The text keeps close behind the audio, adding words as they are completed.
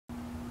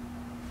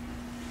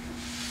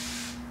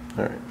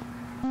All right.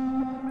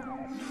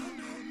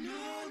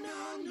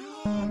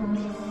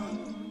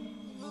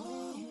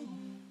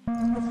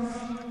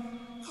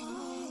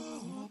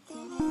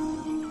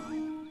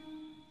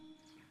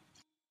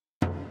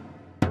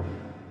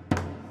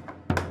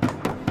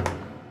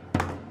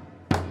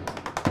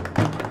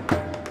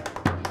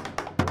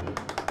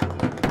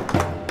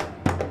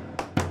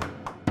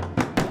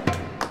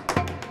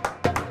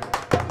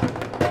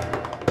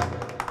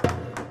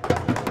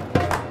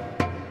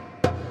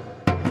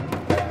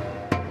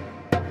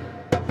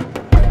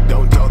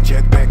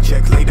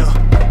 Check later.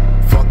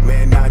 Fuck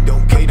man, I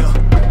don't cater.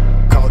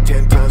 Call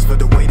 10 times for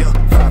the waiter.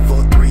 5,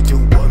 4, 3, 2,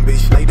 1,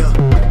 bitch later.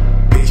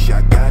 Bitch,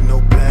 I got no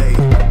blade.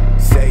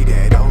 Say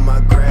that on my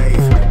grave.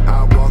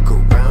 I walk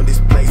around this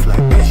place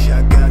like bitch,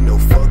 I got no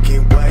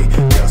fucking way.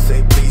 They'll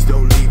say please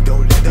don't leave,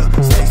 don't let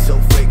her. Stay so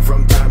fake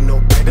from time, no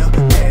better.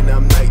 Man,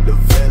 I'm like the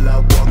fella. I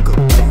walk up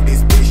to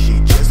this bitch, she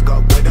just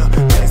got wetter.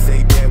 Man,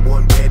 say that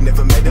one bad,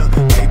 never met her.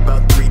 Say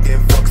about 3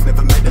 damn fucks,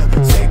 never met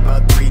her. Say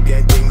about 3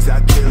 damn things I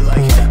kill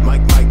like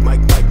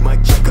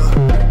Mike checker.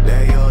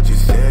 They all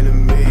just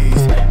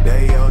enemies.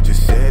 They all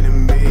just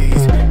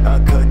enemies. I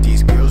cut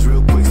these girls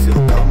real quick, so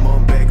come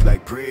on back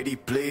like pretty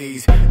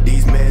please.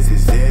 These mans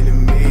is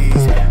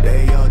enemies.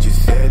 They all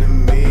just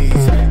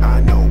enemies.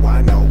 I know.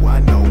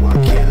 I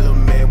kill a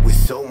man with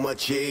so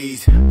much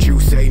ease. You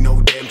say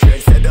no damn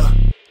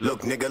trendsetter.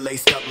 Look, nigga,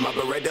 laced up my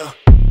Beretta.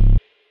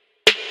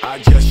 I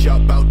just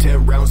shot about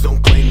 10 rounds,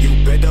 don't claim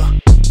you better.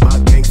 My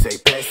gang say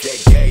pass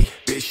that gay.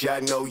 Bitch, I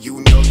know you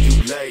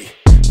lay.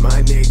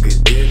 My nigga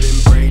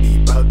Dylan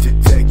Brady about to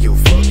take your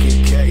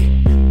fucking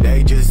K.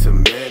 They just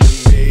some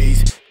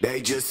enemies.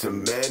 They just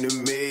some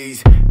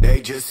enemies. They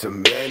just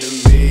some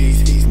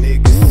enemies. These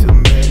niggas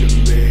some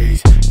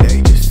enemies.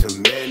 They just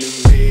some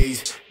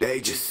enemies. They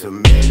just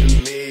some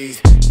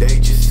enemies. They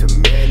just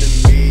some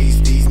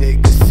enemies. These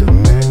niggas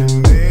some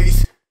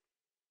enemies.